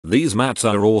These mats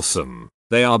are awesome.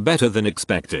 They are better than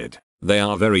expected. They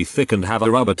are very thick and have a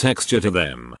rubber texture to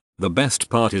them. The best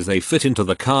part is they fit into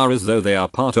the car as though they are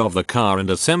part of the car and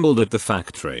assembled at the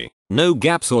factory. No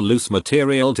gaps or loose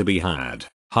material to be had.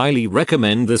 Highly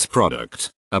recommend this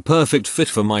product. A perfect fit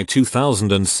for my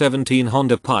 2017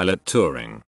 Honda Pilot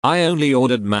Touring. I only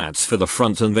ordered mats for the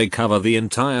front and they cover the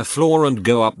entire floor and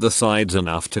go up the sides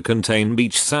enough to contain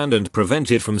beach sand and prevent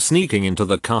it from sneaking into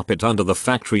the carpet under the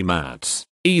factory mats.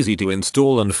 Easy to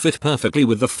install and fit perfectly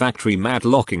with the factory mat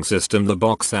locking system. The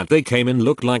box that they came in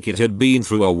looked like it had been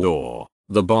through a war.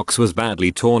 The box was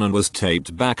badly torn and was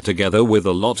taped back together with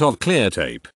a lot of clear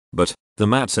tape. But the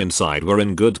mats inside were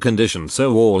in good condition,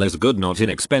 so all is good. Not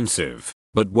inexpensive,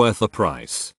 but worth the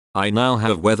price. I now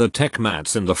have WeatherTech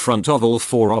mats in the front of all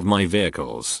 4 of my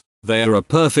vehicles. They are a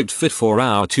perfect fit for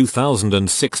our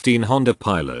 2016 Honda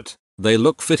Pilot. They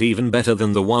look fit even better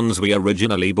than the ones we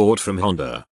originally bought from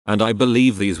Honda. And I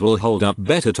believe these will hold up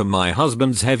better to my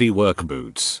husband's heavy work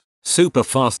boots. Super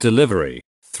fast delivery.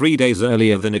 3 days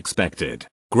earlier than expected.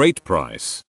 Great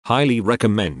price. Highly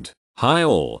recommend. Hi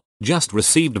all. Just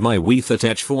received my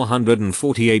WeatherTech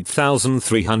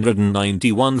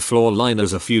 448,391 floor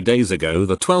liners a few days ago,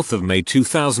 the 12th of May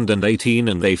 2018,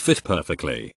 and they fit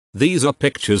perfectly. These are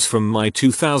pictures from my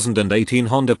 2018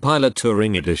 Honda Pilot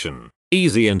Touring Edition.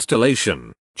 Easy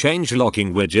installation. Change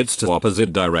locking widgets to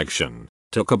opposite direction.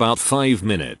 Took about 5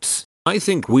 minutes. I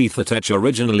think WeatherTech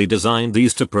originally designed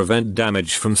these to prevent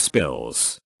damage from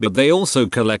spills, but they also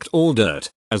collect all dirt,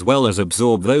 as well as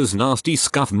absorb those nasty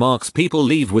scuff marks people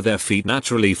leave with their feet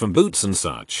naturally from boots and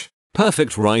such.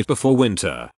 Perfect right before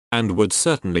winter, and would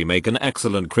certainly make an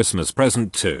excellent Christmas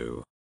present too.